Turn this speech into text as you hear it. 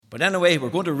But anyway, we're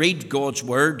going to read God's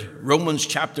Word, Romans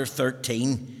chapter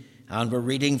 13, and we're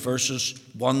reading verses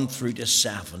 1 through to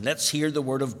 7. Let's hear the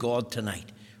Word of God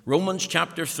tonight. Romans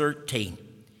chapter 13.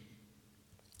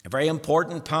 A very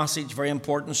important passage, very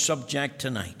important subject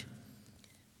tonight.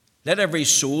 Let every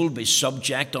soul be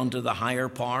subject unto the higher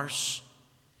powers,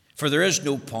 for there is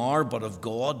no power but of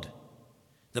God.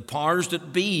 The powers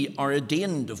that be are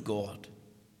ordained of God.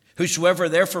 Whosoever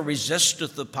therefore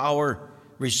resisteth the power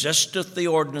resisteth the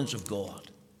ordinance of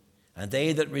God, and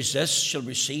they that resist shall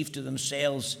receive to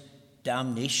themselves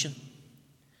damnation.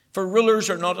 For rulers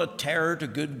are not a terror to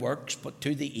good works, but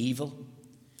to the evil.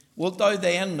 Wilt thou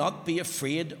then not be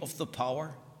afraid of the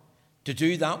power to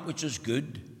do that which is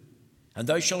good? And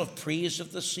thou shalt have praise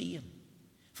of the same,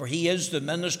 for he is the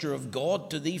minister of God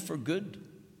to thee for good.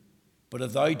 But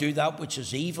if thou do that which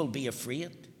is evil, be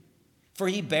afraid, for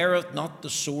he beareth not the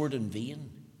sword in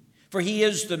vain. For he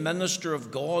is the minister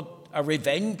of God, a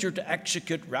revenger to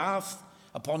execute wrath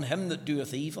upon him that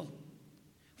doeth evil.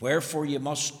 Wherefore ye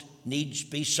must needs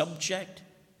be subject,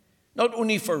 not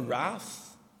only for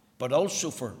wrath, but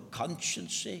also for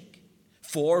conscience sake.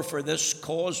 For this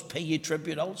cause pay ye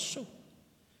tribute also.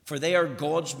 For they are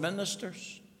God's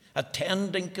ministers,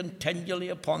 attending continually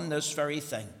upon this very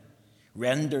thing.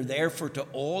 Render therefore to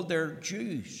all their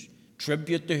dues,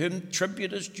 tribute to whom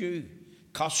tribute is due,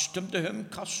 custom to whom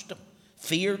custom,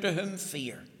 fear to whom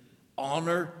fear,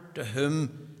 honour to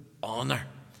whom honour.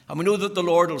 And we know that the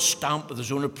Lord will stamp with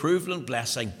his own approval and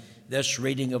blessing this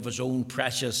reading of his own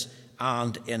precious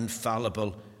and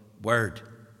infallible word.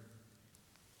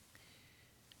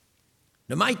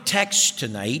 Now, my text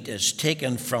tonight is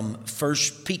taken from 1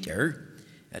 Peter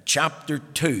chapter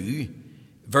 2,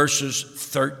 verses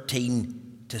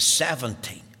 13 to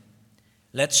 17.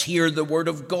 Let's hear the word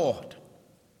of God.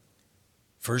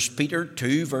 1 Peter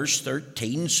 2, verse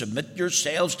 13, submit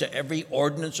yourselves to every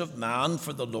ordinance of man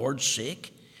for the Lord's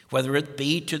sake, whether it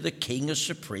be to the king as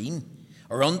supreme,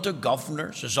 or unto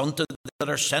governors, as unto them that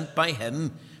are sent by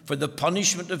him, for the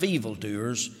punishment of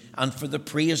evildoers, and for the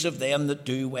praise of them that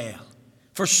do well.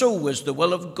 For so is the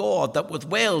will of God, that with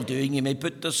well-doing ye may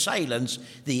put to silence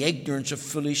the ignorance of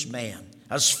foolish men,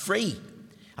 as free,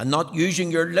 and not using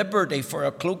your liberty for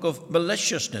a cloak of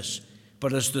maliciousness,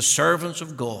 but as the servants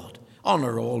of God.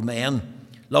 Honour all men,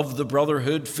 love the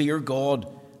brotherhood, fear God,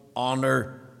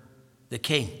 honour the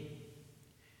king.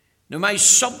 Now, my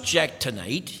subject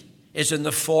tonight is in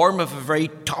the form of a very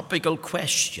topical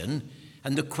question,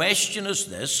 and the question is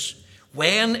this: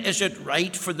 when is it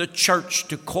right for the church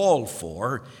to call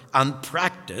for and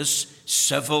practice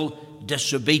civil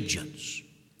disobedience?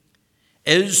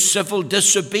 Is civil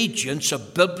disobedience a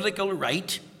biblical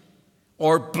right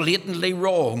or blatantly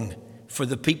wrong for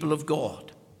the people of God?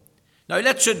 Now,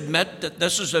 let's admit that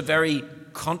this is a very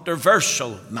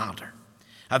controversial matter,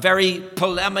 a very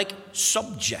polemic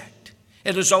subject.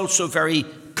 It is also very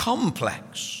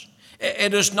complex.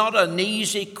 It is not an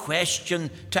easy question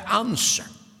to answer.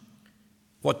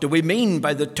 What do we mean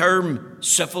by the term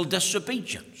civil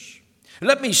disobedience?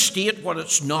 Let me state what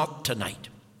it's not tonight.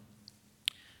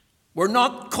 We're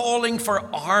not calling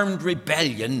for armed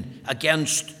rebellion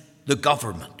against the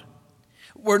government.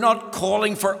 We're not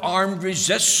calling for armed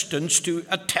resistance to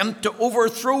attempt to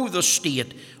overthrow the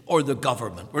state or the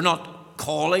government. We're not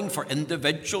calling for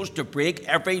individuals to break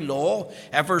every law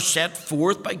ever set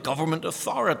forth by government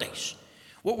authorities.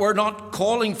 We're not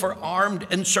calling for armed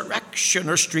insurrection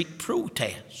or street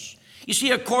protests. You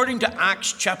see, according to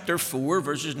Acts chapter 4,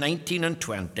 verses 19 and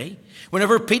 20,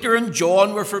 whenever Peter and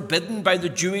John were forbidden by the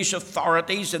Jewish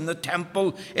authorities in the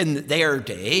temple in their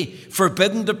day,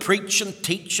 forbidden to preach and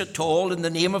teach at all in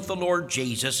the name of the Lord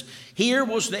Jesus, here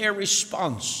was their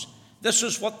response. This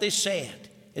is what they said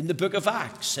in the book of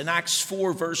Acts, in Acts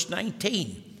 4, verse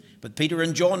 19. But Peter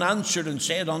and John answered and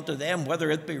said unto them, whether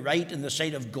it be right in the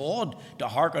sight of God to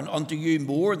hearken unto you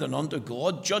more than unto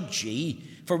God, judge ye,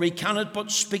 for we cannot but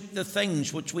speak the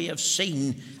things which we have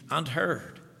seen and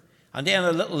heard. And then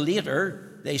a little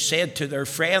later, they said to their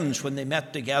friends when they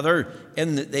met together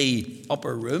in the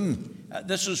upper room,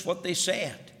 this is what they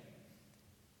said.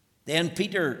 Then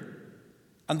Peter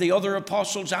and the other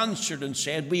apostles answered and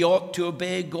said, we ought to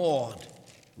obey God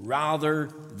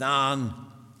rather than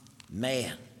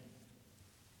men.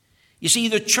 You see,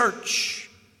 the church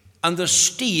and the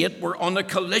state were on a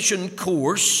collision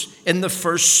course in the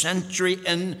first century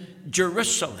in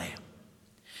Jerusalem.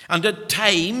 And at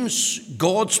times,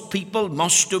 God's people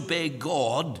must obey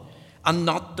God and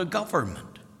not the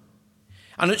government.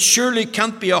 And it surely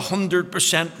can't be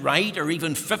 100% right or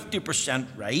even 50%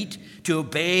 right to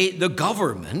obey the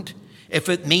government if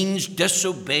it means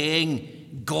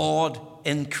disobeying God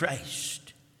in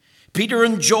Christ. Peter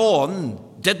and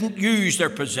John didn't use their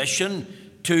position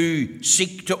to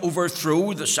seek to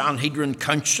overthrow the Sanhedrin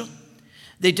Council.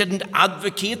 They didn't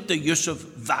advocate the use of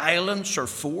violence or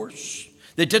force.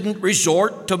 They didn't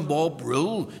resort to mob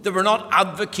rule. They were not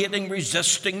advocating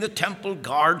resisting the temple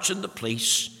guards and the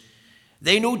police.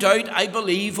 They no doubt, I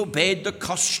believe, obeyed the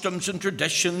customs and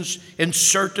traditions in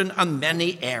certain and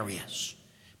many areas.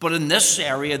 But in this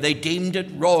area, they deemed it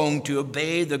wrong to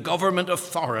obey the government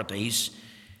authorities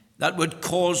that would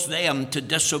cause them to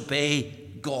disobey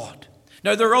God.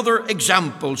 Now, there are other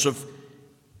examples of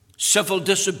civil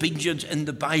disobedience in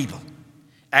the Bible.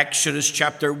 Exodus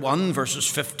chapter 1, verses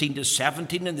 15 to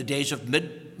 17, in the days of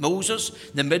Moses,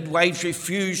 the midwives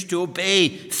refused to obey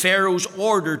Pharaoh's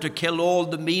order to kill all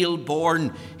the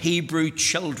male-born Hebrew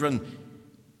children.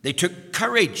 They took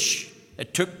courage,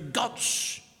 it took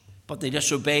guts, but they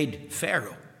disobeyed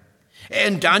Pharaoh.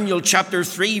 In Daniel chapter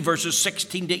 3, verses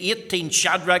 16 to 18,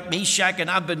 Shadrach, Meshach, and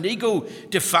Abednego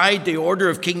defied the order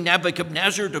of King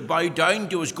Nebuchadnezzar to bow down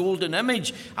to his golden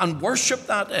image and worship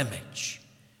that image,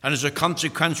 and as a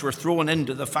consequence were thrown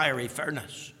into the fiery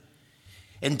furnace.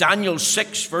 In Daniel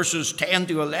 6, verses 10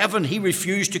 to 11, he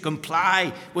refused to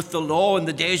comply with the law in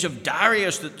the days of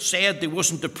Darius that said they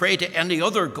wasn't to pray to any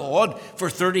other god for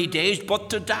 30 days, but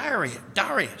to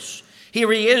Darius.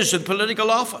 Here he is in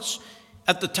political office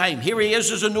at the time. Here he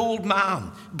is as an old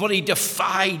man, but he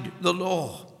defied the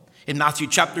law. In Matthew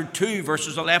chapter 2,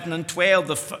 verses 11 and 12,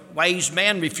 the wise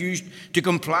men refused to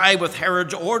comply with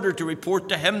Herod's order to report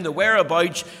to him the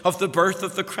whereabouts of the birth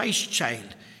of the Christ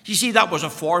child. You see, that was a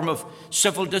form of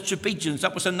civil disobedience.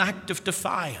 That was an act of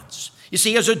defiance. You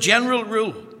see, as a general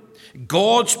rule,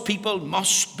 God's people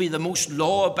must be the most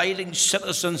law-abiding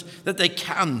citizens that they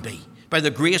can be by the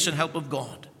grace and help of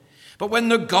God. But when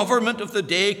the government of the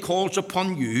day calls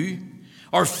upon you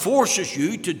or forces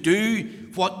you to do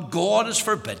what God has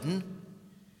forbidden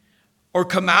or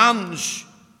commands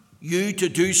you to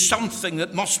do something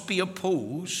that must be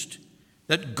opposed,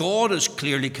 that God has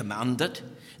clearly commanded,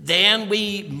 then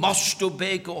we must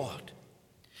obey God.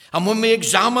 And when we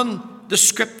examine the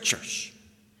Scriptures,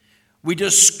 we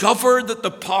discover that the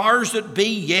powers that be,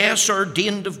 yes, are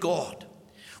ordained of God.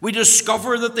 We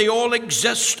discover that they all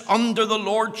exist under the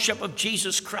lordship of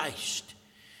Jesus Christ.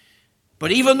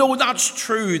 But even though that's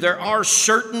true, there are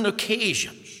certain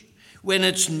occasions when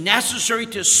it's necessary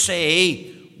to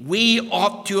say we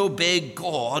ought to obey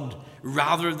God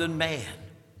rather than man.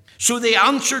 So the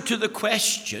answer to the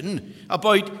question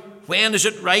about when is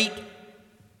it right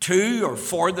to or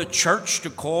for the church to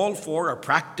call for or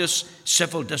practice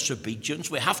civil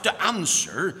disobedience, we have to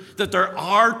answer that there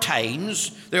are times,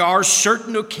 there are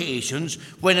certain occasions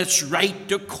when it's right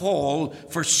to call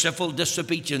for civil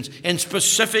disobedience in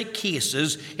specific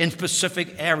cases, in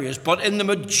specific areas. But in the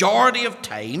majority of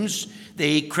times,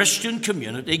 the Christian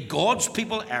community, God's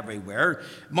people everywhere,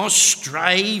 must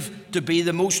strive to be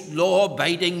the most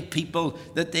law-abiding people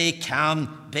that they can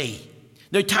be.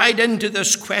 Now, tied into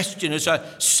this question is a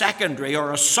secondary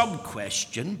or a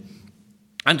sub-question,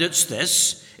 and it's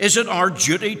this: is it our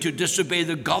duty to disobey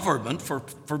the government for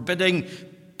forbidding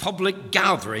public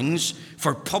gatherings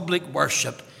for public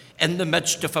worship in the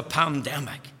midst of a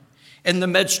pandemic, in the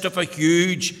midst of a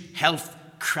huge health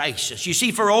crisis? You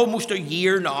see, for almost a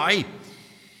year now,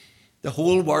 the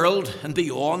whole world and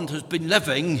beyond has been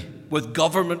living with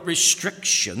government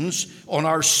restrictions on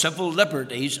our civil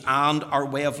liberties and our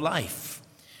way of life.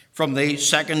 From the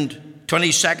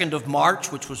 22nd of March,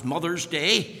 which was Mother's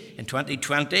Day in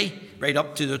 2020, right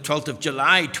up to the 12th of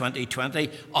July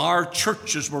 2020, our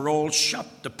churches were all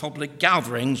shut to public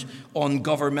gatherings on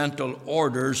governmental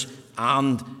orders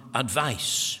and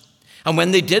advice. And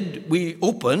when they did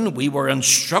reopen, we were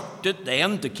instructed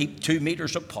then to keep 2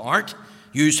 meters apart,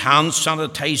 use hand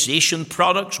sanitization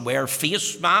products, wear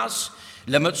face masks,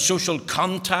 limit social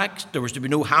contact. There was to be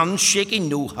no handshaking,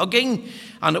 no hugging.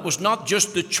 And it was not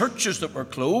just the churches that were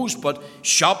closed, but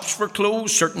shops were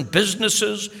closed, certain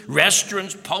businesses,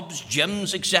 restaurants, pubs,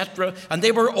 gyms, etc. And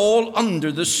they were all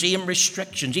under the same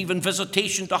restrictions. Even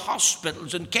visitation to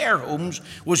hospitals and care homes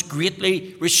was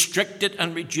greatly restricted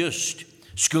and reduced.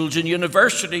 Schools and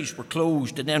universities were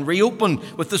closed and then reopened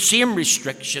with the same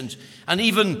restrictions. And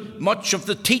even much of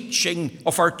the teaching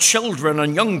of our children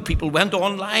and young people went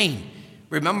online.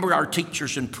 Remember our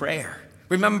teachers in prayer.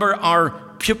 Remember our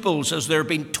pupils as they're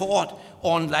being taught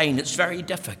online. It's very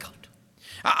difficult.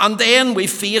 And then we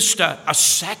faced a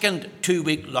second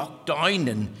 2-week lockdown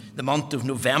in the month of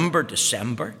November,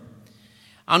 December.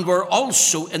 And we're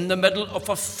also in the middle of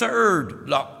a third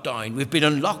lockdown. We've been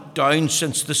in lockdown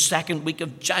since the second week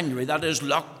of January. That is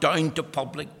lockdown to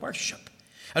public worship.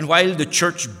 And while the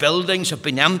church buildings have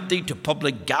been empty to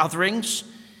public gatherings,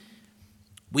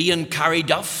 we in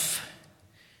Carryduff,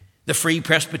 the Free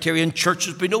Presbyterian Church,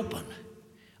 has been open.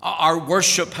 Our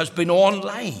worship has been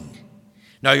online.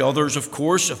 Now others, of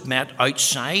course, have met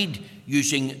outside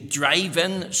using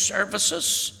drive-in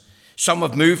services. Some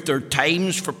have moved their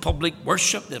times for public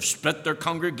worship. They've split their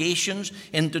congregations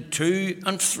into 2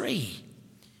 and 3.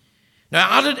 Now,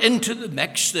 added into the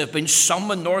mix, there have been some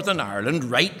in Northern Ireland,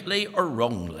 rightly or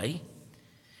wrongly,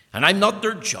 and I'm not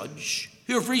their judge,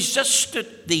 who have resisted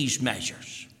these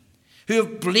measures, who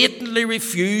have blatantly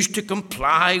refused to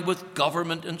comply with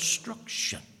government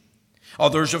instruction.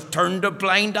 Others have turned a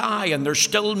blind eye, and they're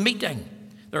still meeting.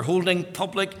 They're holding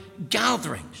public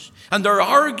gatherings, and they're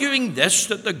arguing this,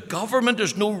 that the government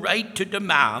has no right to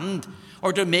demand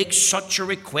or to make such a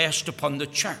request upon the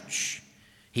church.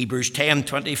 Hebrews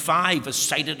 10:25 is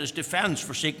cited as defense.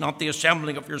 Forsake not the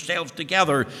assembling of yourselves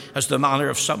together, as the manner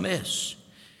of some is.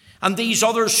 And these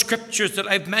other scriptures that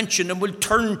I've mentioned, and we'll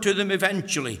turn to them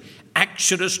eventually.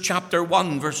 Exodus chapter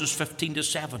 1, verses 15 to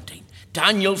 17.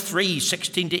 Daniel 3,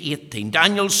 16 to 18.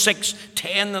 Daniel 6,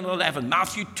 10 and 11.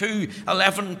 Matthew 2,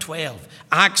 11 and 12.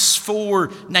 Acts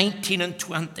 4, 19 and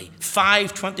 20.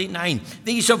 5, 29.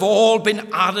 These have all been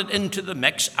added into the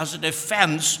mix as a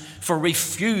defense for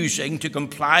refusing to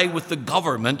comply with the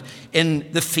government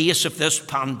in the face of this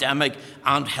pandemic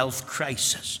and health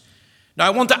crisis. Now,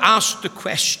 I want to ask the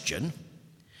question,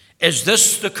 is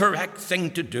this the correct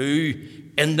thing to do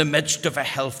in the midst of a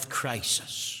health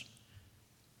crisis?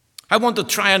 I want to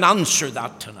try and answer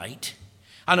that tonight,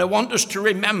 and I want us to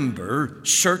remember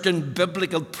certain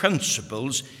biblical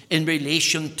principles in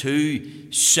relation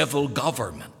to civil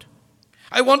government.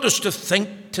 I want us to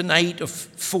think tonight of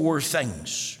 4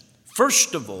 things.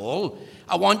 First of all,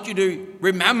 I want you to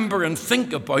remember and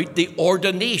think about the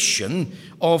ordination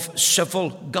of civil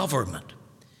government.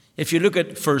 If you look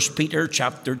at 1 Peter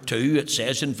chapter 2, it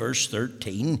says in verse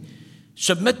 13,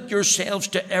 "Submit yourselves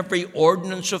to every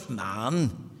ordinance of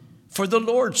man for the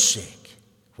Lord's sake,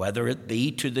 whether it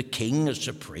be to the king as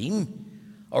supreme,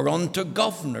 or unto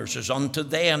governors as unto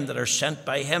them that are sent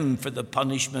by him for the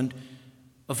punishment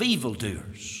of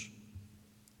evildoers."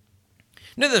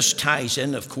 Now this ties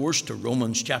in, of course, to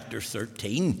Romans chapter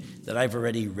 13 that I've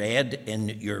already read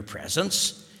in your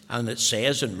presence. And it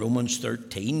says in Romans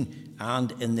 13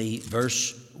 and in the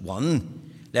verse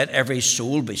 1, "Let every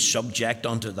soul be subject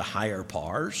unto the higher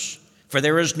powers, for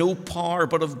there is no power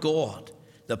but of God.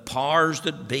 The powers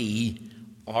that be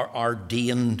are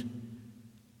ordained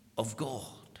of God."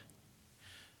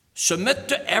 Submit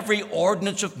to every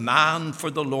ordinance of man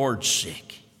for the Lord's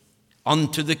sake,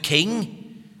 unto the king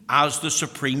as the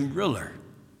supreme ruler.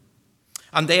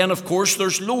 And then, of course,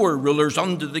 there's lower rulers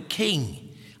under the king,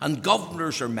 and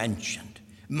governors are mentioned,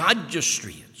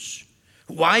 magistrates.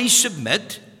 Why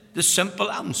submit? The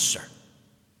simple answer: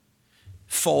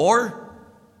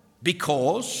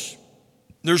 because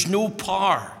there's no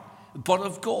power but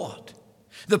of God.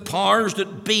 The powers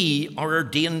that be are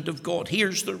ordained of God.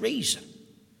 Here's the reason.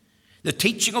 The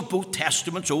teaching of both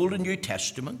Testaments, Old and New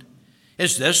Testament,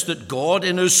 is this, that God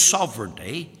in his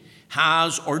sovereignty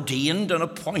has ordained and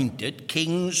appointed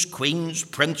kings, queens,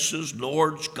 princes,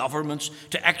 lords, governments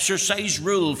to exercise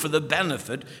rule for the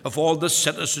benefit of all the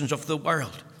citizens of the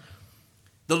world.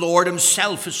 The Lord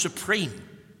himself is supreme.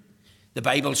 The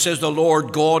Bible says the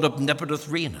Lord God omnipotent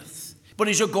reigneth. But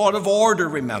he's a God of order,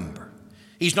 remember.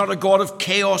 He's not a God of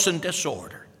chaos and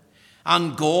disorder.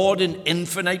 And God, in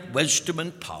infinite wisdom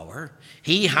and power,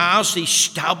 he has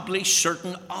established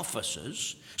certain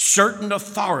offices, certain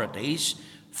authorities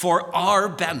for our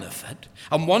benefit.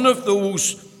 And one of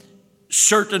those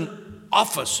certain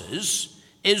offices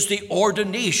is the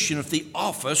ordination of the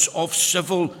office of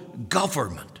civil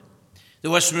government. The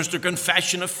Westminster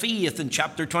Confession of Faith in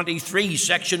chapter 23,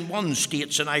 section 1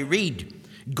 states, and I read,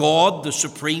 "God, the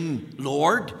supreme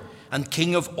Lord and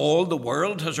King of all the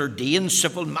world, has ordained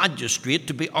civil magistrate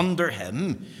to be under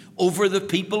him over the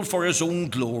people for his own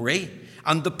glory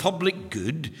and the public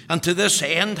good, and to this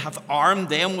end hath armed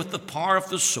them with the power of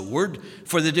the sword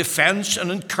for the defense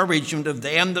and encouragement of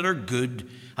them that are good,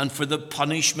 and for the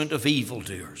punishment of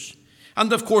evildoers."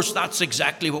 And of course, that's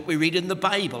exactly what we read in the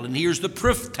Bible. And here's the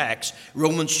proof text,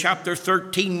 Romans chapter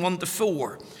 13, 1 to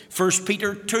 4. 1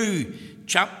 Peter 2,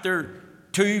 chapter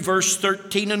 2, verse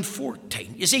 13 and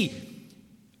 14. You see,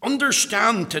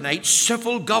 understand tonight,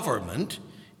 civil government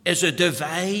is a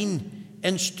divine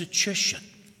institution.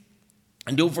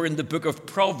 And over in the book of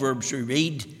Proverbs we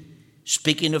read,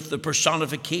 speaking of the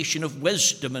personification of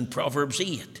wisdom in Proverbs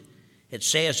 8, it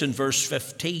says in verse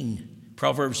 15,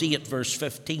 Proverbs 8, verse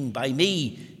 15, "By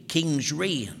me kings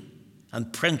reign,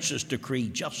 and princes decree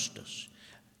justice.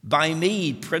 By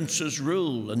me princes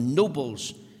rule, and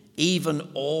nobles, even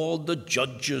all the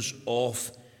judges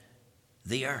of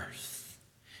the earth.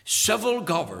 Civil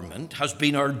government has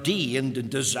been ordained and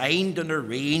designed and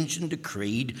arranged and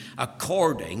decreed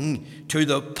according to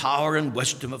the power and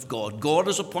wisdom of God. God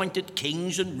has appointed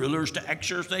kings and rulers to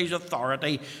exercise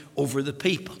authority over the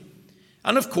people.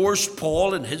 And of course,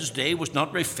 Paul in his day was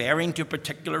not referring to a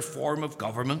particular form of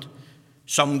government.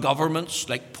 Some governments,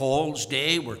 like Paul's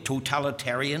day, were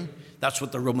totalitarian. That's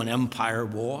what the Roman Empire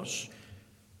was.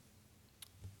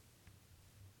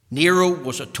 Nero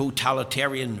was a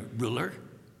totalitarian ruler.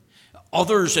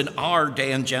 Others in our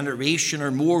day and generation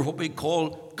are more what we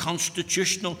call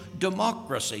constitutional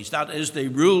democracies. That is, they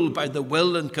rule by the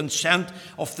will and consent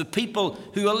of the people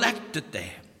who elected them.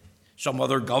 Some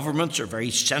other governments are very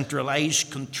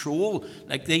centralized control,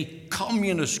 like the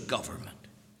communist government.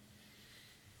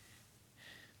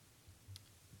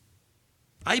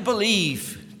 I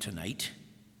believe tonight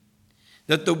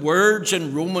that the words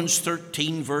in Romans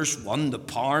 13 verse 1, the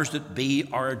powers that be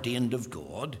are ordained of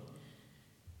God,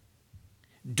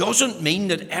 doesn't mean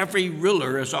that every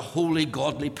ruler is a holy,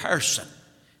 godly person.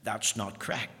 That's not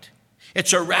correct.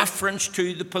 It's a reference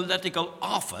to the political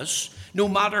office, no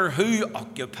matter who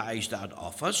occupies that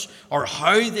office, or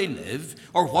how they live,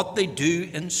 or what they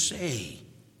do and say.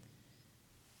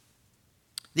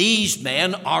 These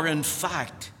men are in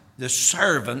fact the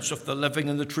servants of the living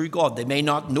and the true God. They may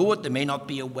not know it, they may not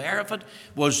be aware of it.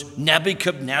 Was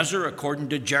Nebuchadnezzar, according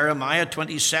to Jeremiah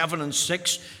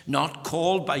 27:6, not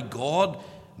called by God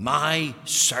my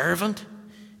servant?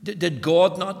 Did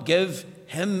God not give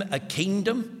him a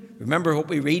kingdom? Remember what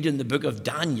we read in the book of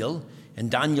Daniel, in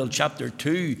Daniel chapter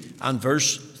 2 and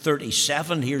verse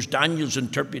 37. Here's Daniel's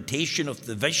interpretation of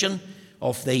the vision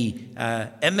of the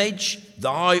image.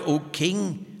 Thou, O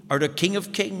king, art a king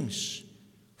of kings.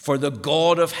 For the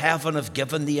God of heaven hath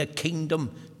given thee a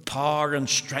kingdom, power and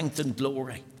strength and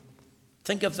glory.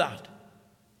 Think of that.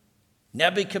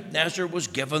 Nebuchadnezzar was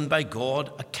given by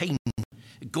God a kingdom.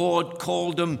 God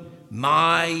called him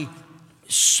my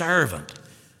servant.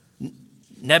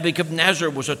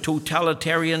 Nebuchadnezzar was a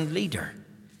totalitarian leader.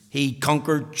 He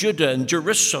conquered Judah and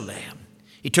Jerusalem.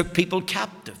 He took people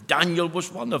captive. Daniel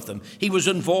was one of them. He was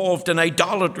involved in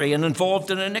idolatry and involved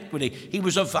in iniquity. He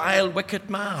was a vile, wicked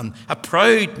man, a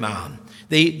proud man,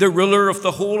 the ruler of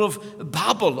the whole of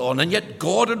Babylon. And yet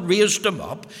God had raised him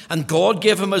up, and God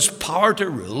gave him his power to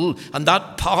rule, and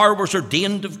that power was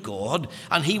ordained of God,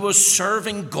 and he was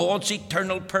serving God's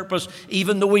eternal purpose,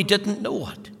 even though he didn't know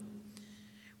it.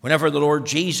 Whenever the Lord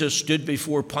Jesus stood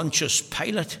before Pontius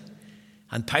Pilate,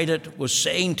 and Pilate was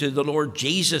saying to the Lord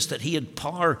Jesus that he had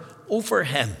power over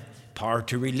him, power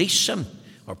to release him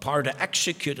or power to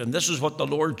execute him. This is what the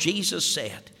Lord Jesus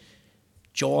said.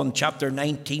 John chapter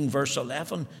 19 verse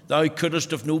 11, thou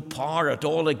couldst have no power at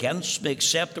all against me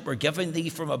except it were given thee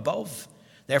from above.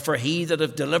 Therefore he that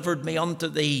hath delivered me unto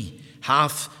thee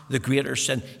hath the greater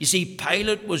sin. You see,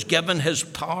 Pilate was given his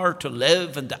power to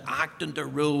live and to act and to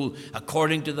rule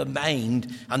according to the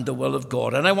mind and the will of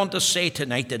God. And I want to say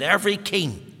tonight that every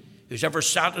king who's ever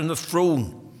sat on the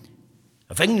throne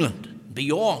of England,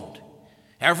 beyond,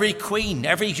 every queen,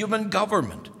 every human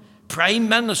government, prime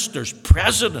ministers,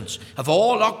 presidents have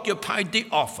all occupied the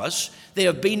office. They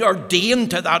have been ordained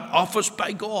to that office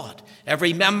by God.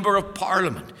 Every member of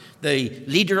Parliament, the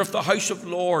leader of the House of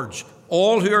Lords,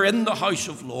 all who are in the House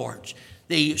of Lords,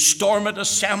 the Stormont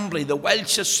Assembly, the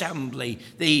Welsh Assembly,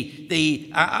 the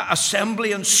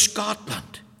Assembly in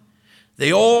Scotland,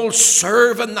 they all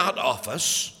serve in that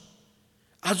office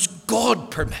as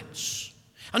God permits.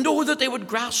 And oh, that they would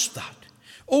grasp that.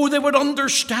 Oh, they would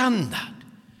understand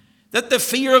that the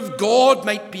fear of God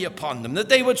might be upon them, that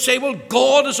they would say, well,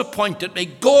 God has appointed me,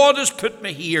 God has put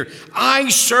me here, I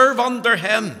serve under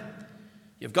him.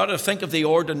 You've got to think of the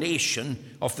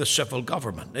ordination of the civil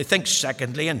government. I think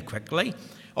secondly and quickly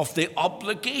of the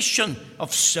obligation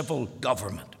of civil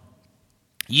government.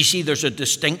 You see, there's a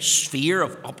distinct sphere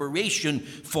of operation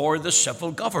for the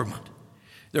civil government.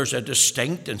 There's a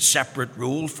distinct and separate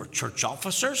role for church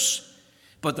officers,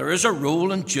 but there is a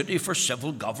role and duty for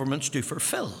civil governments to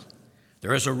fulfill.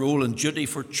 There is a role and duty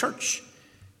for church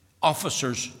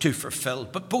officers to fulfill,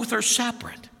 but both are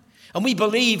separate. And we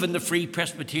believe in the Free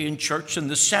Presbyterian Church and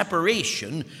the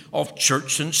separation of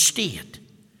church and state.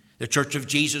 The Church of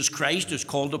Jesus Christ is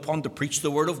called upon to preach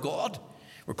the Word of God.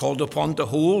 We're called upon to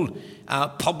hold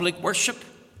public worship,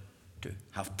 to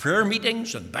have prayer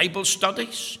meetings and Bible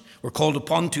studies. We're called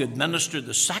upon to administer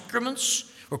the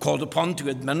sacraments. We're called upon to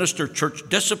administer church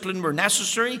discipline where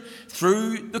necessary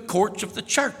through the courts of the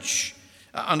church.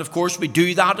 And of course, we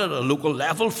do that at a local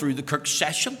level through the Kirk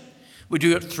session. We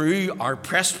do it through our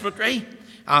presbytery,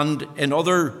 and in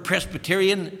other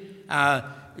Presbyterian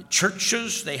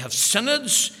churches, they have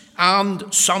synods,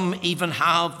 and some even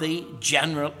have the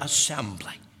General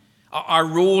Assembly. Our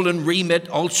role and remit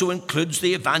also includes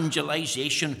the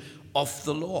evangelization of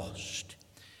the lost.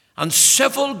 And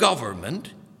civil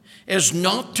government is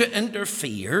not to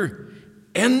interfere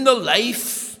in the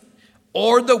life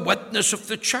or the witness of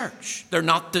the church. They're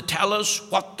not to tell us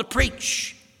what to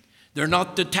preach. They're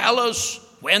not to tell us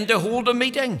when to hold a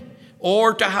meeting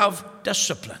or to have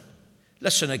discipline.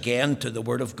 Listen again to the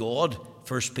word of God,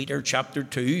 1 Peter chapter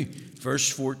 2, verse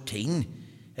 14.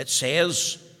 It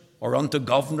says, "Or unto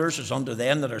governors as unto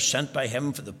them that are sent by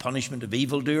him for the punishment of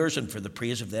evildoers and for the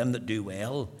praise of them that do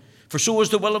well. For so is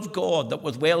the will of God, that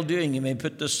with well-doing you may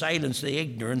put to silence the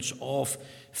ignorance of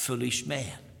foolish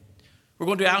men." We're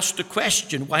going to ask the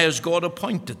question, why has God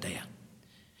appointed them?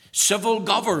 Civil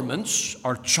governments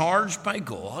are charged by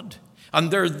God,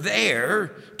 and they're there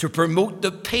to promote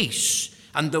the peace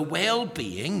and the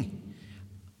well-being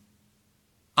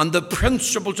and the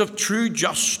principles of true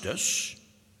justice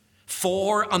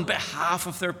for and behalf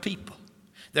of their people.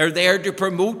 They're there to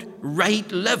promote right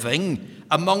living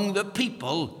among the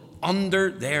people under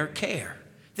their care.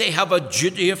 They have a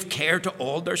duty of care to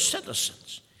all their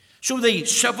citizens. So the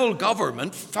civil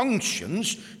government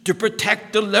functions to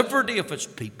protect the liberty of its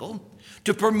people,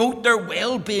 to promote their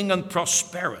well-being and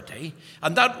prosperity,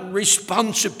 and that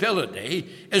responsibility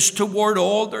is toward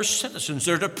all their citizens.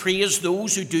 They're to praise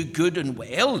those who do good and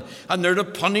well, and they're to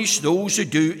punish those who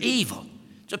do evil.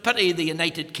 It's a pity the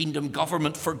United Kingdom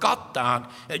government forgot that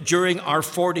during our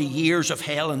 40 years of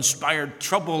hell-inspired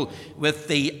trouble with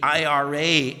the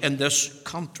IRA in this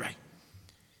country.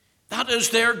 That is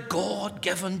their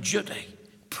God-given duty.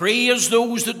 Praise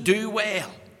those that do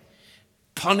well.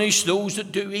 Punish those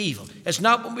that do evil. Isn't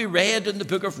that what we read in the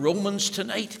book of Romans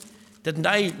tonight? Didn't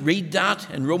I read that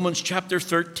in Romans chapter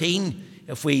 13?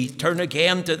 If we turn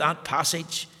again to that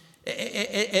passage,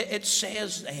 it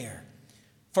says there,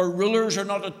 "For rulers are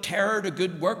not a terror to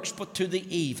good works, but to the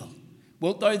evil.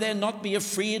 Wilt thou then not be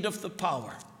afraid of the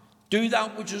power? Do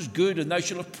that which is good, and thou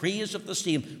shalt have praise of the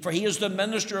same. For he is the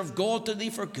minister of God to thee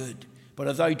for good. But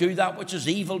if thou do that which is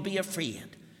evil, be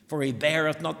afraid. For he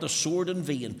beareth not the sword in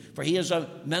vain. For he is a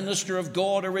minister of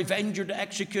God, a revenger to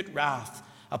execute wrath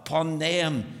upon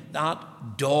them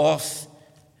that doth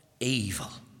evil."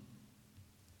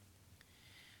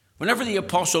 Whenever the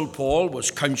Apostle Paul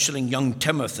was counseling young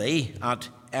Timothy at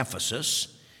Ephesus,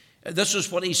 this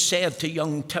is what he said to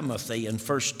young Timothy in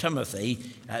 1 Timothy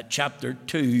chapter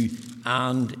 2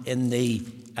 and in the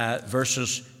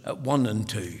verses 1 and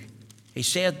 2. He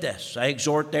said this, "I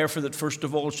exhort therefore that first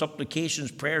of all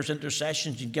supplications, prayers,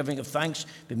 intercessions, and giving of thanks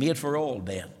be made for all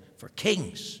men, for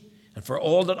kings, and for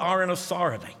all that are in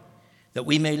authority, that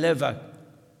we may lead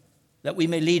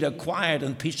a quiet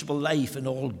and peaceable life in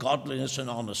all godliness and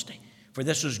honesty. For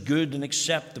this is good and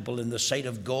acceptable in the sight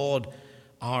of God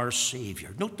our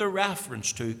Savior." Note the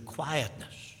reference to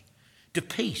quietness, to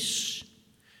peace.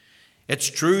 It's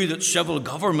true that civil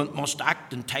government must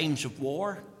act in times of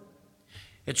war.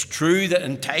 It's true that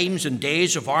in times and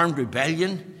days of armed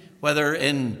rebellion, whether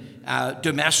in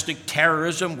domestic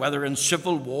terrorism, whether in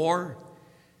civil war,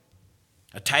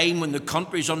 a time when the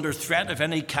country's under threat of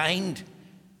any kind,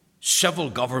 civil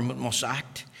government must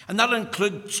act. And that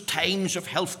includes times of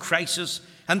health crisis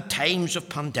and times of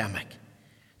pandemic.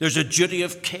 There's a duty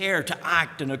of care to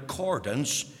act in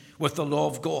accordance with the law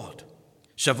of God.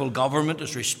 Civil government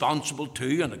is responsible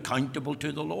to and accountable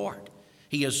to the Lord.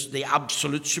 He is the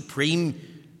absolute supreme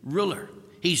ruler.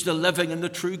 He's the living and the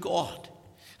true God.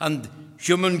 And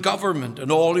human government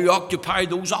and all who occupy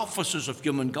those offices of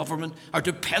human government are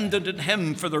dependent on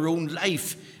him for their own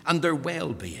life and their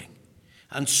well-being.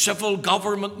 And civil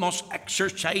government must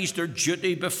exercise their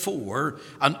duty before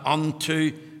and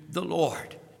unto the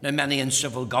Lord. Now, many in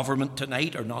civil government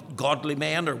tonight are not godly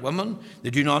men or women. They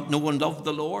do not know and love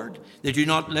the Lord. They do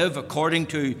not live according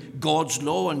to God's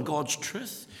law and God's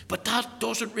truth. But that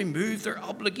doesn't remove their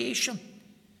obligation.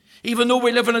 Even though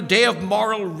we live in a day of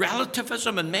moral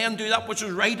relativism and men do that which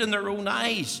is right in their own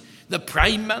eyes, the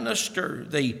Prime Minister,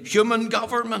 the human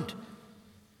government,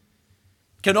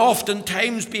 can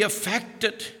oftentimes be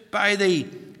affected by the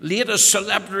latest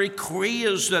celebrity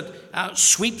craze that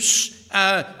sweeps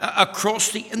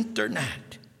across the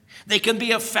internet. They can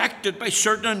be affected by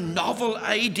certain novel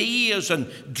ideas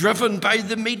and driven by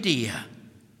the media.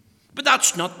 But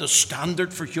that's not the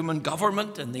standard for human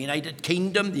government in the United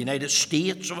Kingdom, the United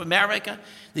States of America,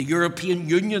 the European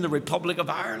Union, the Republic of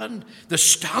Ireland. The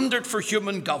standard for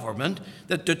human government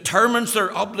that determines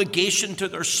their obligation to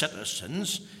their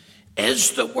citizens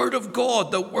is the Word of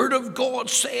God. The Word of God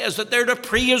says that they're to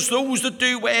praise those that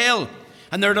do well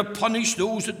and they're to punish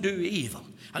those that do evil.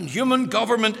 And human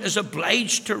government is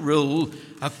obliged to rule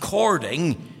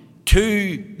according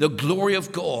to the glory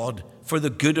of God for the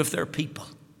good of their people.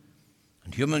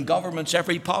 And human government's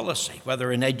every policy,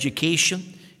 whether in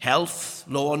education, health,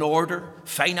 law and order,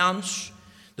 finance,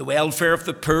 the welfare of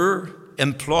the poor,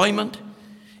 employment,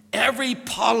 every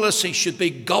policy should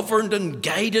be governed and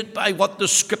guided by what the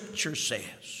Scripture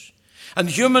says. And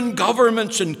human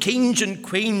governments and kings and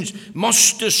queens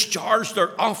must discharge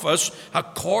their office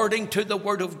according to the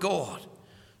Word of God.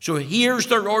 So here's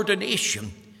their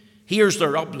ordination, here's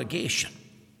their obligation.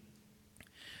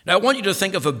 Now, I want you to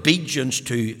think of obedience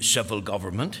to civil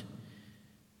government,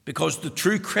 because the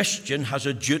true Christian has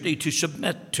a duty to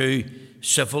submit to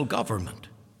civil government.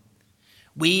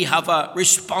 We have a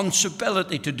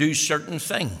responsibility to do certain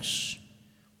things.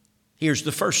 Here's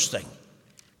the first thing.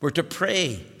 We're to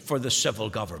pray for the civil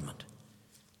government.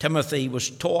 Timothy was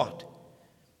taught,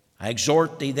 I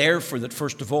exhort thee therefore that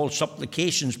first of all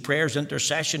supplications, prayers,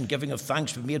 intercession, giving of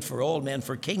thanks be made for all men,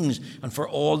 for kings, and for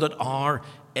all that are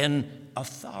in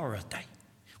authority.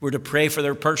 We're to pray for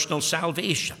their personal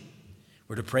salvation.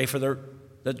 We're to pray for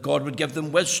that God would give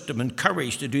them wisdom and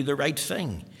courage to do the right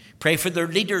thing. Pray for their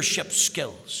leadership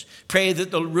skills. Pray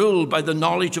that they'll rule by the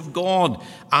knowledge of God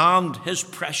and His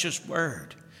precious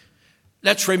word.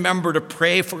 Let's remember to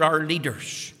pray for our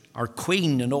leaders, our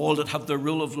Queen, and all that have the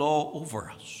rule of law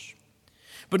over us.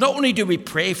 But not only do we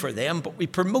pray for them, but we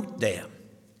promote them.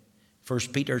 1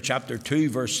 Peter chapter 2,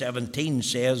 verse 17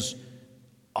 says,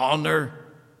 honor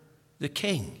the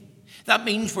king. That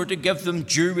means we're to give them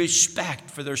due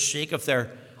respect for the sake of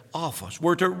their office.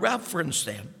 We're to reverence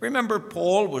them. Remember,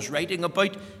 Paul was writing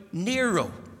about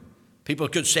Nero. People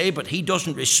could say, but he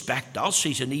doesn't respect us.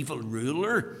 He's an evil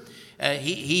ruler.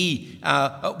 He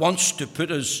wants to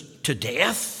put us to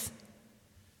death.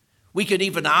 We could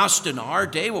even ask in our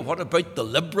day, well, what about the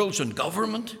liberals in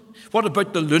government? What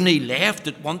about the loony left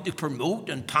that want to promote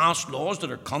and pass laws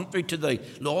that are contrary to the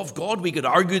law of God? We could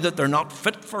argue that they're not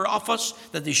fit for office,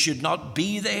 that they should not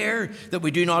be there, that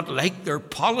we do not like their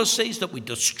policies, that we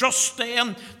distrust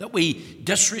them, that we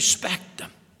disrespect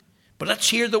them. But let's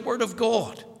hear the word of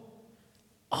God.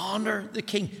 Honor the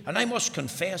king. And I must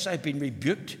confess, I've been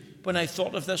rebuked when I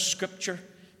thought of this scripture,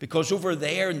 because over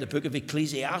there in the book of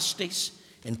Ecclesiastes,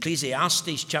 in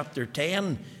Ecclesiastes chapter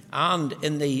 10 and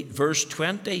in the verse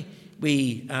 20,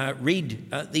 we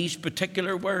read these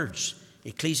particular words.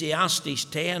 Ecclesiastes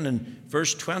 10 and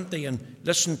verse 20, and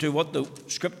listen to what the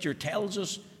scripture tells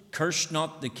us. Curse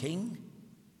not the king,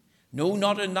 no,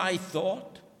 not in thy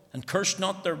thought, and curse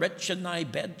not the rich in thy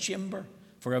bedchamber,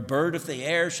 for a bird of the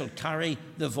air shall carry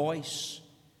the voice,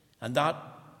 and that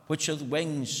which hath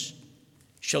wings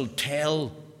shall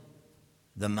tell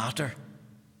the matter.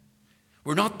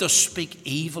 We're not to speak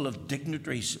evil of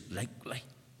dignitaries lightly.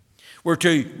 We're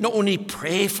to not only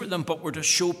pray for them, but we're to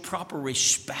show proper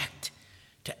respect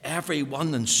to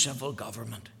everyone in civil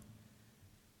government,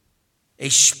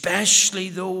 especially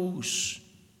those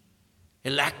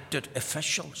elected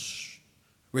officials,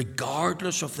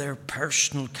 regardless of their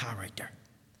personal character.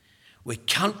 We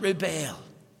can't rebel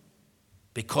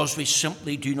because we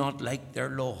simply do not like their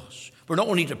laws. We're not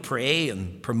only to pray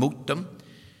and promote them,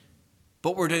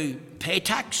 but we're to pay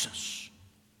taxes.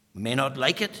 We may not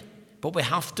like it, but we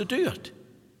have to do it.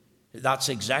 That's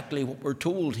exactly what we're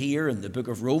told here in the book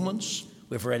of Romans.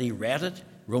 We've already read it,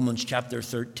 Romans chapter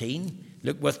 13.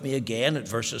 Look with me again at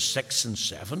verses 6 and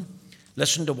 7.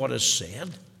 Listen to what is said.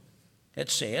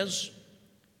 It says,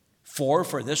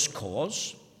 for this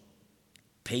cause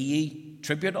pay ye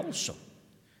tribute also,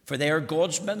 for they are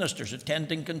God's ministers,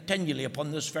 attending continually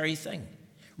upon this very thing.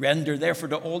 Render therefore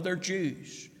to all their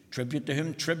dues. Tribute to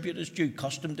whom tribute is due,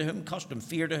 custom to whom custom,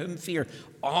 fear to whom fear,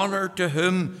 honor to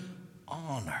whom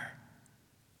honor.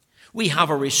 We have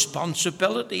a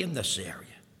responsibility in this area.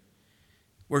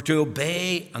 We're to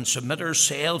obey and submit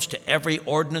ourselves to every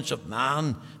ordinance of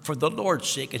man for the Lord's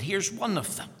sake. And here's one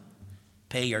of them.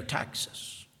 Pay your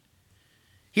taxes.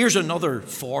 Here's another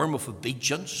form of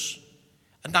obedience,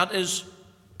 and that is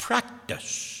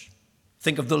practice.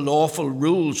 Think of the lawful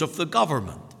rules of the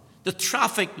government, the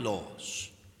traffic laws.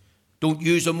 Don't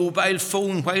use a mobile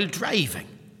phone while driving.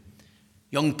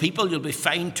 Young people, you'll be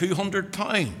fined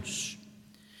 £200.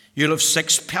 You'll have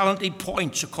 6 penalty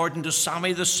points according to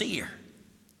Sammy the Seer.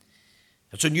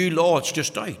 It's a new law, it's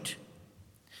just out.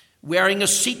 wearing a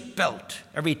seat belt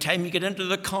every time you get into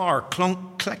the car,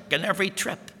 clunk, click, and every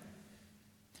trip.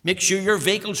 Make sure your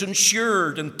vehicle's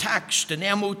insured and taxed and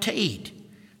MOT'd.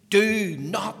 Do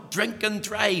not drink and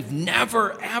drive.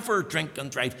 Never, ever drink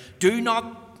and drive. Do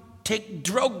not take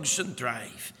drugs and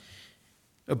drive.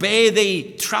 Obey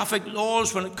the traffic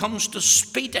laws when it comes to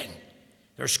speeding.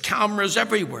 There's cameras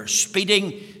everywhere.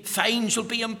 Speeding fines will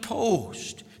be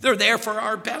imposed. They're there for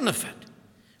our benefit.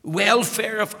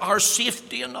 Welfare of our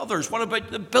safety and others. What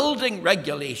about the building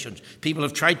regulations? People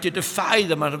have tried to defy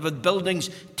them and have had buildings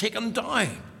taken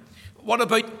down. What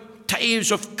about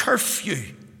times of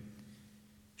curfew?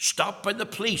 Stopped by the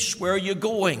police. Where are you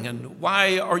going and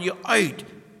why are you out?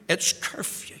 It's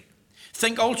curfew.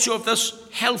 Think also of this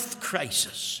health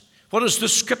crisis. What does the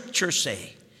scripture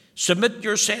say? Submit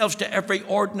yourselves to every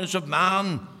ordinance of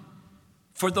man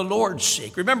for the Lord's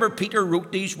sake. Remember, Peter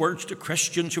wrote these words to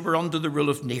Christians who were under the rule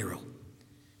of Nero.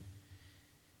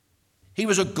 He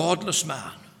was a godless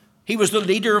man. He was the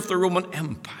leader of the Roman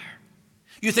Empire.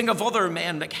 You think of other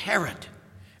men like Herod.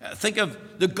 Think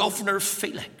of the governor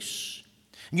Felix.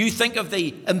 You think of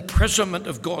the imprisonment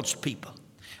of God's people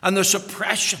and the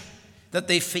suppression that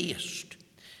they faced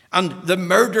and the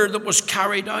murder that was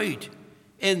carried out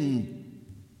in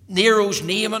Nero's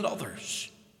name and others.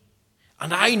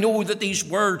 And I know that these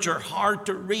words are hard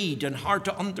to read and hard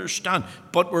to understand,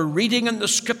 but we're reading in the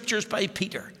scriptures by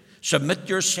Peter. Submit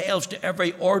yourselves to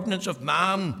every ordinance of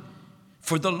man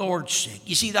for the Lord's sake.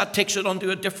 You see, that takes it onto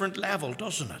a different level,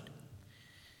 doesn't it?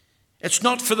 It's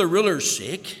not for the ruler's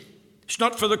sake. It's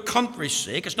not for the country's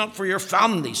sake. It's not for your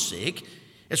family's sake.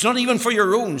 It's not even for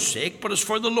your own sake, but it's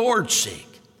for the Lord's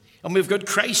sake. And we've got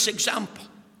Christ's example.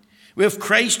 We have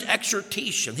Christ's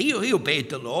exhortation. He obeyed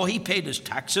the law. He paid his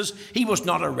taxes. He was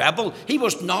not a rebel. He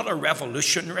was not a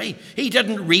revolutionary. He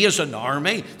didn't raise an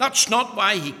army. That's not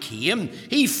why he came.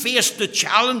 He faced the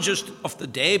challenges of the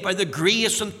day by the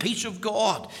grace and peace of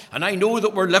God. And I know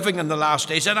that we're living in the last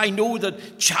days, and I know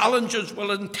that challenges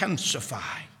will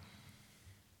intensify.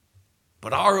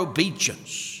 But our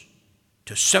obedience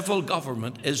to civil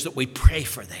government is that we pray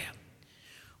for them.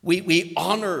 We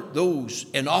honor those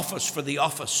in office for the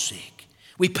office sake.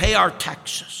 We pay our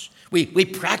taxes. We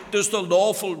practice the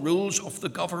lawful rules of the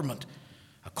government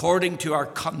according to our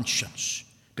conscience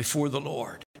before the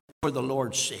Lord, for the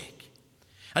Lord's sake.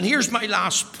 And here's my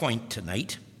last point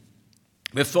tonight.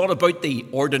 We've thought about the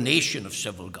ordination of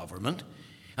civil government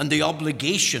and the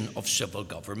obligation of civil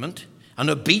government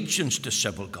and obedience to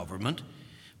civil government.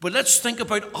 But let's think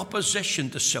about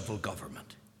opposition to civil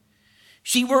government.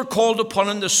 See, we're called upon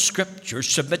in the scriptures,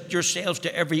 submit yourselves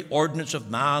to every ordinance of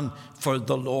man for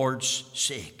the Lord's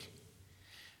sake.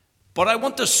 But I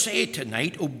want to say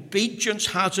tonight, obedience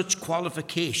has its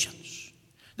qualifications.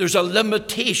 There's a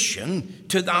limitation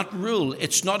to that rule.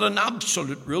 It's not an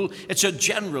absolute rule, it's a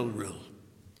general rule.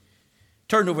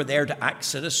 Turn over there to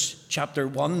Exodus chapter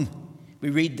 1. We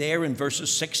read there in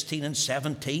verses 16 and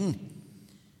 17.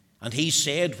 And he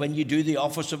said, when you do the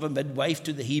office of a midwife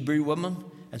to the Hebrew woman,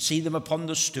 and see them upon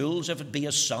the stools, if it be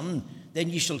a son, then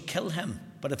ye shall kill him.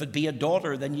 But if it be a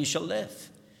daughter, then ye shall live.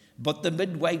 But the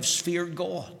midwives feared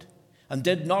God, and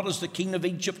did not as the king of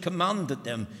Egypt commanded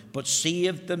them, but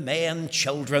saved the men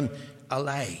children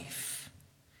alive.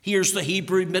 Here's the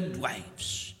Hebrew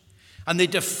midwives, and they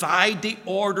defied the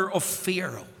order of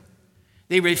Pharaoh.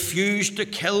 They refused to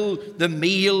kill the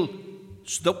males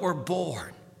that were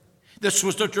born. This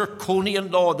was the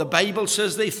draconian law. The Bible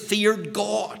says they feared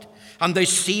God. And they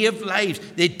saved lives.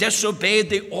 They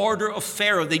disobeyed the order of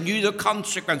Pharaoh. They knew the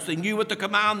consequence. They knew what the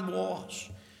command was.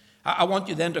 I want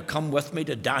you then to come with me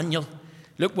to Daniel.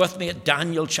 Look with me at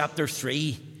Daniel chapter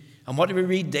 3. And what do we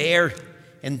read there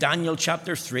in Daniel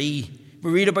chapter 3? We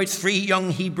read about 3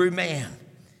 young Hebrew men.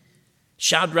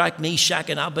 Shadrach, Meshach,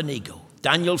 and Abednego.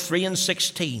 Daniel 3 and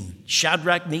 16.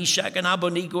 Shadrach, Meshach, and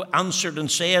Abednego answered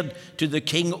and said to the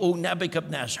king, O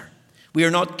Nebuchadnezzar, we are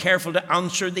not careful to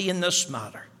answer thee in this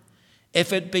matter.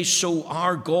 If it be so,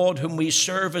 our God whom we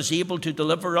serve is able to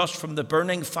deliver us from the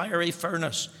burning fiery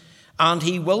furnace, and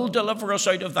he will deliver us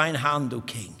out of thine hand, O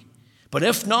king. But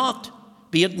if not,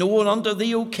 be it known unto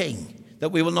thee, O king,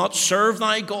 that we will not serve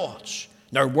thy gods,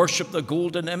 nor worship the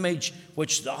golden image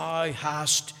which thou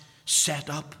hast set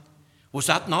up. Was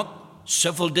that not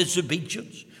civil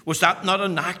disobedience? Was that not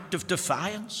an act of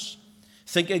defiance?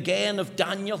 Think again of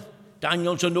Daniel.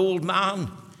 Daniel's an old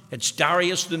man. It's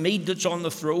Darius the Mede that's on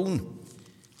the throne.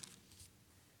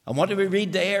 And what do we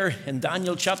read there in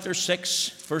Daniel chapter 6,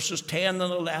 verses 10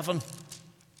 and 11?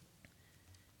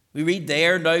 We read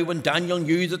there, now when Daniel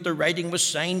knew that the writing was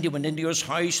signed, he went into his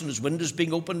house, and his windows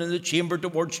being opened in the chamber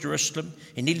towards Jerusalem.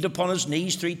 He kneeled upon his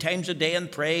knees 3 times a day and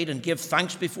prayed and gave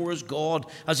thanks before his God,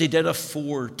 as he did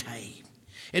aforetime.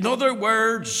 In other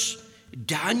words,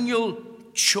 Daniel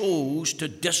chose to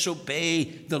disobey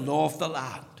the law of the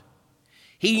land.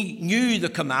 He knew the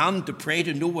command to pray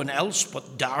to no one else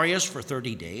but Darius for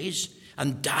 30 days,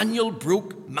 and Daniel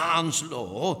broke man's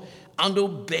law and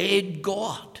obeyed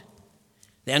God.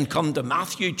 Then come to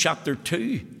Matthew chapter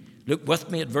 2. Look with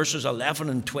me at verses 11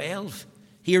 and 12.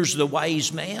 Here's the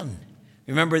wise men.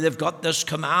 Remember, they've got this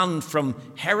command from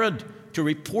Herod to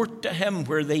report to him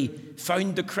where they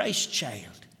found the Christ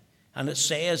child. And it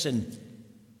says in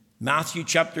Matthew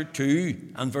chapter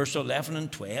 2 and verse 11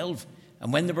 and 12,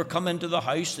 and when they were come into the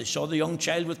house, they saw the young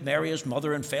child with Mary his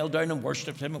mother, and fell down and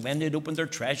worshipped him. And when they had opened their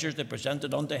treasures, they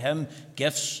presented unto him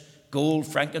gifts, gold,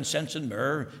 frankincense, and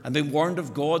myrrh. And being warned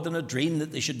of God in a dream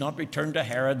that they should not return to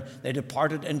Herod, they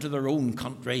departed into their own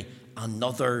country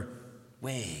another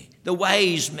way. The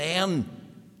wise men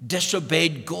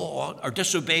disobeyed God, or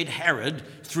disobeyed Herod,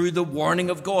 through the warning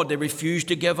of God. They refused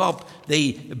to give up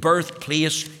the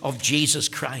birthplace of Jesus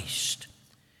Christ.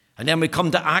 And then we come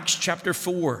to Acts chapter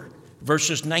 4,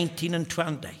 verses 19 and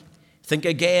 20. Think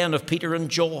again of Peter and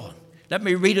John. Let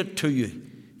me read it to you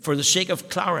for the sake of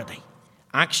clarity.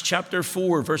 Acts chapter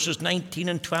 4, verses 19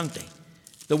 and 20.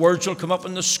 The words will come up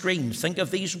on the screen. Think of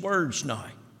these words now.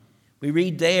 We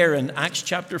read there in Acts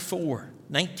chapter 4,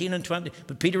 19 and 20.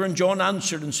 But Peter and John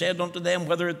answered and said unto them,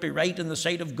 whether it be right in the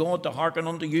sight of God to hearken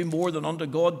unto you more than unto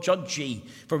God, judge ye.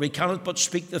 For we cannot but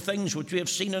speak the things which we have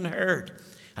seen and heard.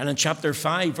 And in chapter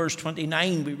 5, verse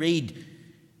 29, we read,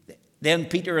 then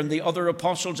Peter and the other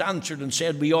apostles answered and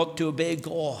said, we ought to obey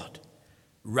God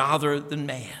rather than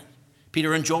man.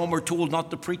 Peter and John were told not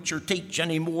to preach or teach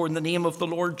any more in the name of the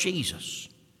Lord Jesus.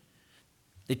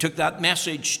 They took that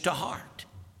message to heart.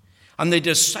 And they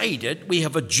decided we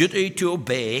have a duty to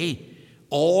obey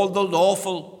all the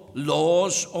lawful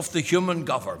laws of the human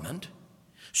government,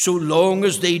 so long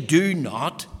as they do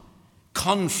not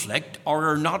conflict or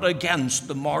are not against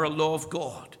the moral law of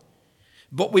God.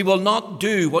 But we will not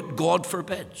do what God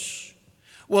forbids.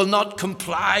 We'll not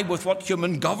comply with what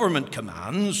human government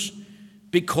commands,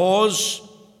 because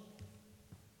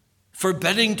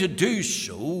forbidding to do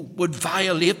so would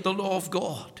violate the law of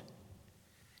God.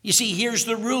 You see, here's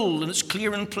the rule, and it's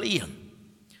clear and plain.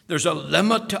 There's a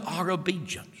limit to our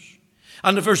obedience.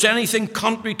 And if there's anything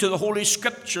contrary to the Holy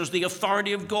Scriptures, the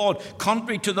authority of God,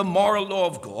 contrary to the moral law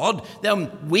of God,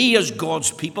 then we as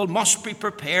God's people must be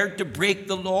prepared to break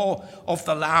the law of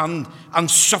the land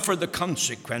and suffer the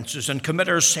consequences and commit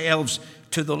ourselves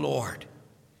to the Lord.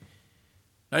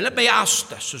 Now let me ask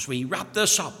this as we wrap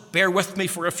this up. Bear with me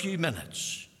for a few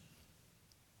minutes.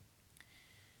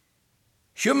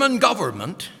 Human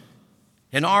government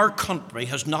in our country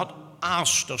has not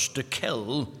asked us to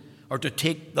kill or to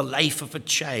take the life of a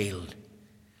child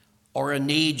or an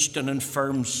aged and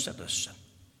infirm citizen.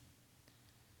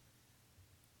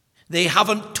 They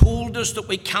haven't told us that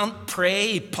we can't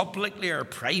pray publicly or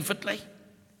privately.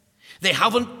 They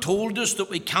haven't told us that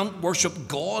we can't worship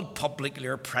God publicly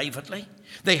or privately.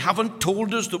 They haven't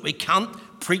told us that we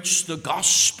can't preach the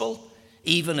gospel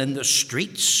even in the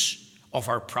streets of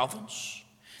our province.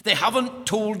 They haven't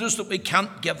told us that we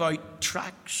can't give out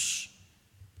tracts.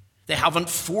 They haven't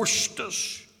forced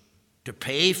us to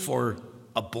pay for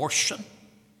abortion.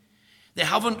 They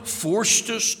haven't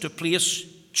forced us to place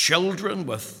children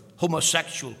with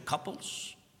homosexual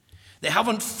couples. They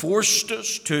haven't forced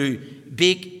us to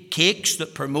bake cakes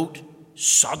that promote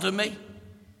sodomy.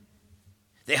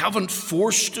 They haven't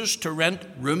forced us to rent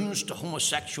rooms to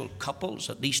homosexual couples,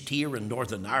 at least here in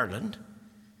Northern Ireland.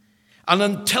 And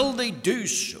until they do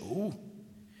so,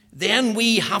 then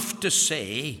we have to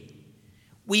say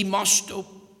we must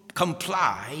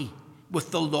comply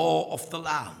with the law of the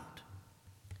land.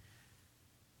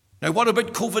 Now, what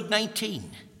about COVID-19?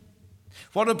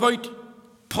 What about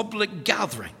public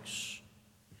gatherings?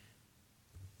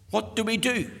 What do we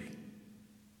do?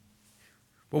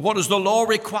 Well, what does the law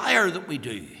require that we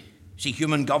do? See,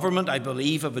 human government, I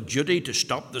believe, have a duty to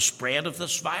stop the spread of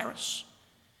this virus.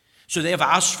 So they have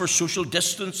asked for social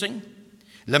distancing,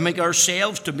 limiting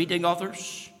ourselves to meeting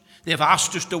others. They've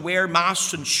asked us to wear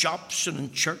masks in shops and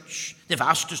in church. They've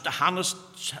asked us to hand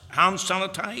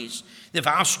sanitize. They've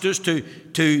asked us to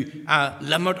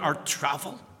limit our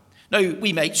travel. Now,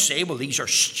 we might say, well, these are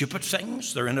stupid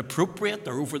things. They're inappropriate.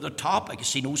 They're over the top. I can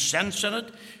see no sense in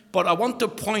it. But I want to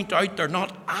point out they're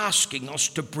not asking us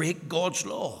to break God's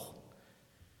law.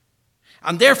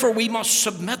 And therefore, we must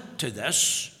submit to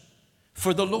this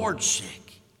for the Lord's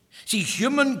sake. See,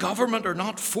 human government are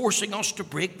not forcing us to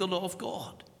break the law of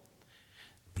God.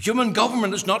 Human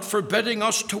government is not forbidding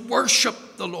us to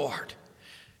worship the Lord.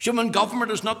 Human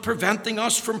government is not preventing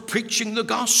us from preaching the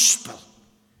gospel.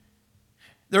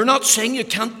 They're not saying you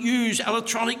can't use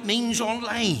electronic means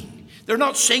online. They're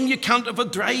not saying you can't have a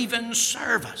drive-in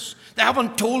service. They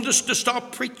haven't told us to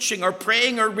stop preaching or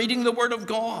praying or reading the Word of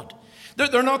God.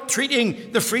 They're not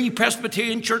treating the Free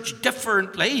Presbyterian Church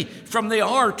differently from they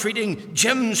are treating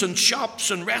gyms and shops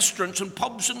and restaurants and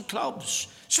pubs and clubs,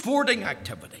 sporting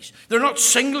activities. They're not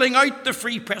singling out the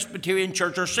Free Presbyterian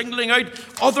Church or singling out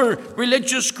other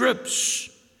religious groups.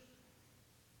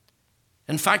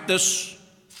 In fact, this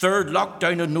third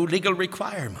lockdown had no legal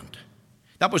requirement.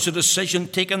 That was a decision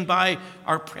taken by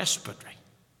our presbytery.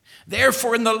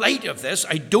 Therefore, in the light of this,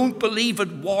 I don't believe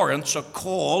it warrants a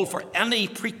call for any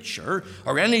preacher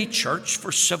or any church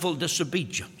for civil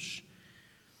disobedience.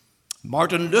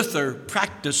 Martin Luther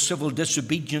practiced civil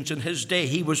disobedience in his day.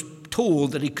 He was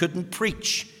told that he couldn't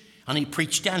preach, and he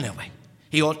preached anyway.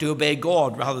 He ought to obey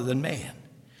God rather than man.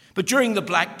 But during the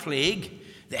Black Plague,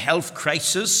 the health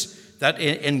crisis that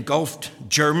engulfed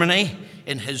Germany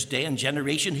in his day and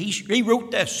generation, he wrote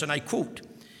this, and I quote,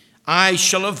 "I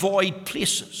shall avoid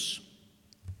places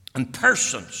and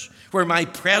persons where my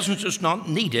presence is not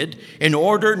needed in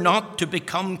order not to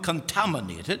become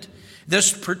contaminated,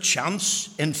 this perchance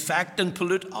infect and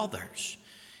pollute others.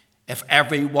 If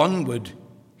everyone would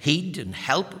heed and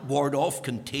help ward off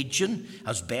contagion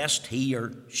as best he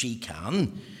or she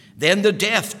can, then the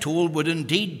death toll would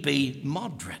indeed be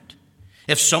moderate.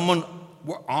 If someone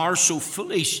are so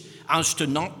foolish as to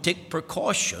not take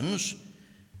precautions,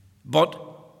 but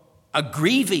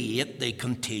aggravate the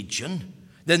contagion,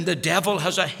 then the devil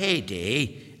has a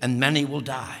heyday and many will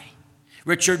die."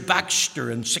 Richard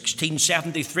Baxter in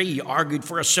 1673 argued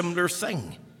for a similar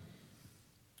thing.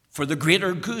 For the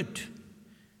greater good,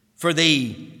 for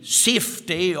the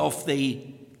safety of the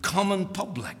common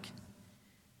public,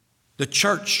 the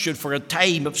church should for a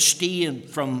time abstain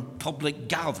from public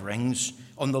gatherings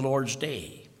on the Lord's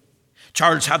day.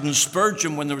 Charles Haddon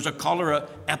Spurgeon, when there was a cholera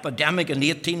epidemic in the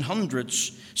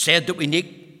 1800s, said that we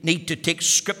need to take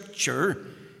Scripture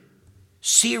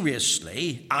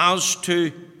seriously as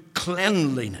to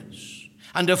cleanliness.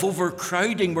 And if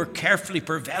overcrowding were carefully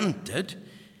prevented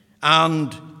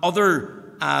and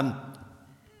other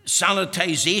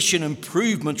sanitization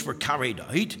improvements were carried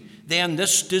out, then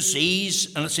this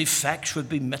disease and its effects would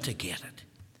be mitigated.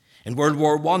 In World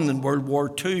War I and World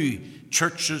War II,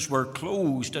 churches were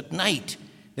closed at night.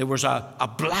 There was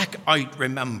a blackout,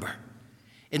 remember.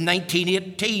 In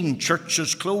 1918,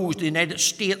 churches closed in the United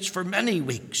States for many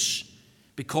weeks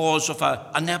because of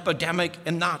an epidemic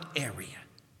in that area.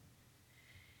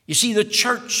 You see, the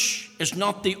church is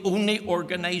not the only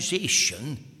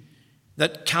organization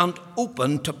that can't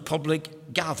open to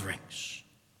public gatherings.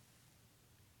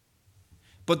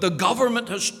 But the government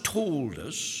has told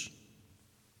us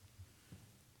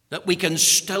that we can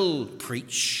still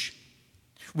preach,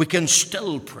 we can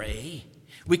still pray,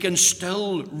 we can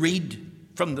still read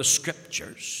from the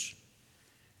Scriptures.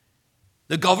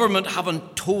 The government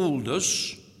haven't told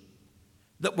us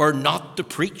that we're not to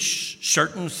preach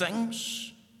certain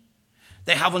things.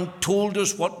 They haven't told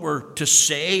us what we're to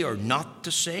say or not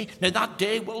to say. Now that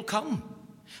day will come,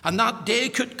 and that day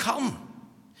could come.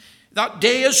 That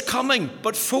day is coming,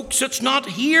 but folks, it's not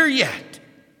here yet.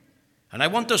 And I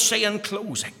want to say in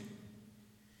closing,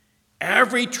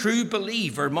 every true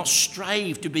believer must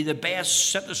strive to be the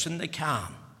best citizen they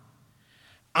can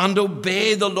and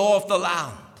obey the law of the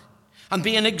land and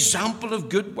be an example of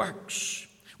good works.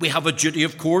 We have a duty,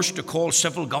 of course, to call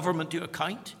civil government to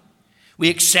account. We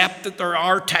accept that there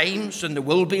are times and there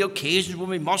will be occasions when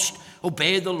we must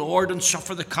obey the Lord and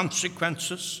suffer the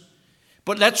consequences.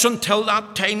 But let's, until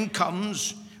that time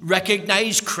comes,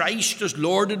 recognize Christ as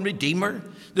Lord and Redeemer,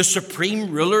 the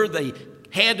supreme ruler, the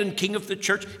head and king of the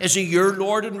church. Is he your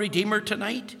Lord and Redeemer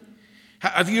tonight?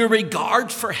 Have you a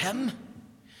regard for him?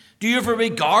 Do you have a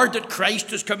regard that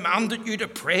Christ has commanded you to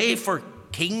pray for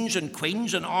kings and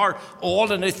queens and are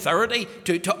all in authority,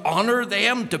 to honor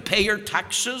them, to pay your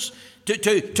taxes,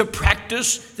 to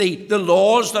practice the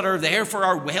laws that are there for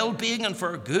our well-being and for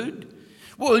our good?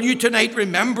 Will you tonight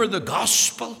remember the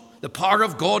gospel, the power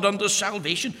of God unto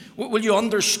salvation? Will you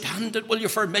understand it? Will you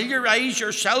familiarize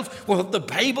yourself with what the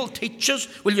Bible teaches?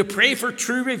 Will you pray for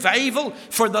true revival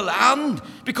for the land?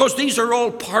 Because these are all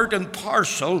part and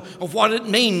parcel of what it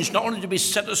means not only to be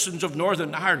citizens of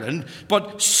Northern Ireland,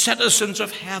 but citizens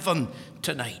of heaven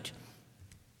tonight.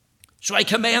 So I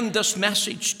commend this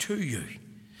message to you.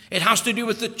 It has to do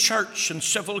with the church and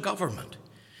civil government.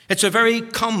 It's a very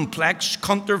complex,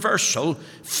 controversial,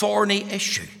 thorny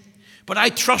issue. But I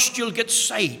trust you'll get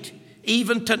sight,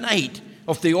 even tonight,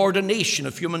 of the ordination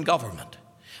of human government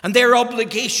and their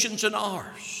obligations and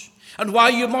ours, and why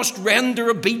you must render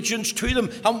obedience to them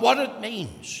and what it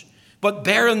means. But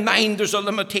bear in mind there's a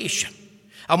limitation.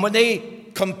 And when they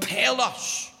compel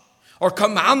us or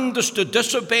command us to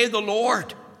disobey the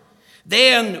Lord,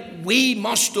 then we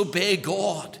must obey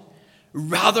God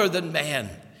rather than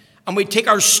men. And we take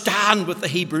our stand with the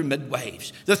Hebrew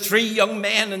midwives, the three young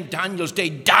men in Daniel's day,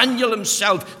 Daniel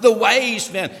himself, the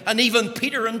wise men, and even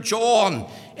Peter and John,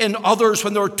 and others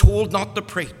when they were told not to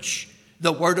preach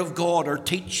the word of God or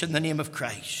teach in the name of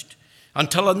Christ.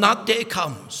 Until on that day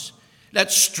comes,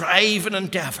 let's strive and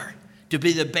endeavor to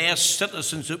be the best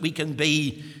citizens that we can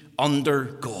be under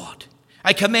God.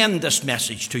 I commend this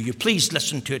message to you. Please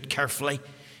listen to it carefully.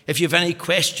 If you have any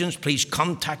questions, please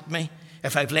contact me.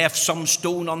 If I've left some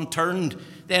stone unturned,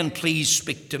 then please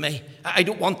speak to me. I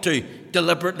don't want to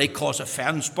deliberately cause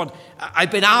offense, but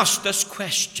I've been asked this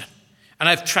question, and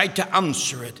I've tried to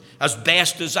answer it as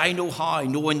best as I know how,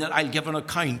 knowing that I'll give an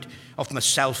account of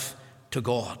myself to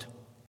God.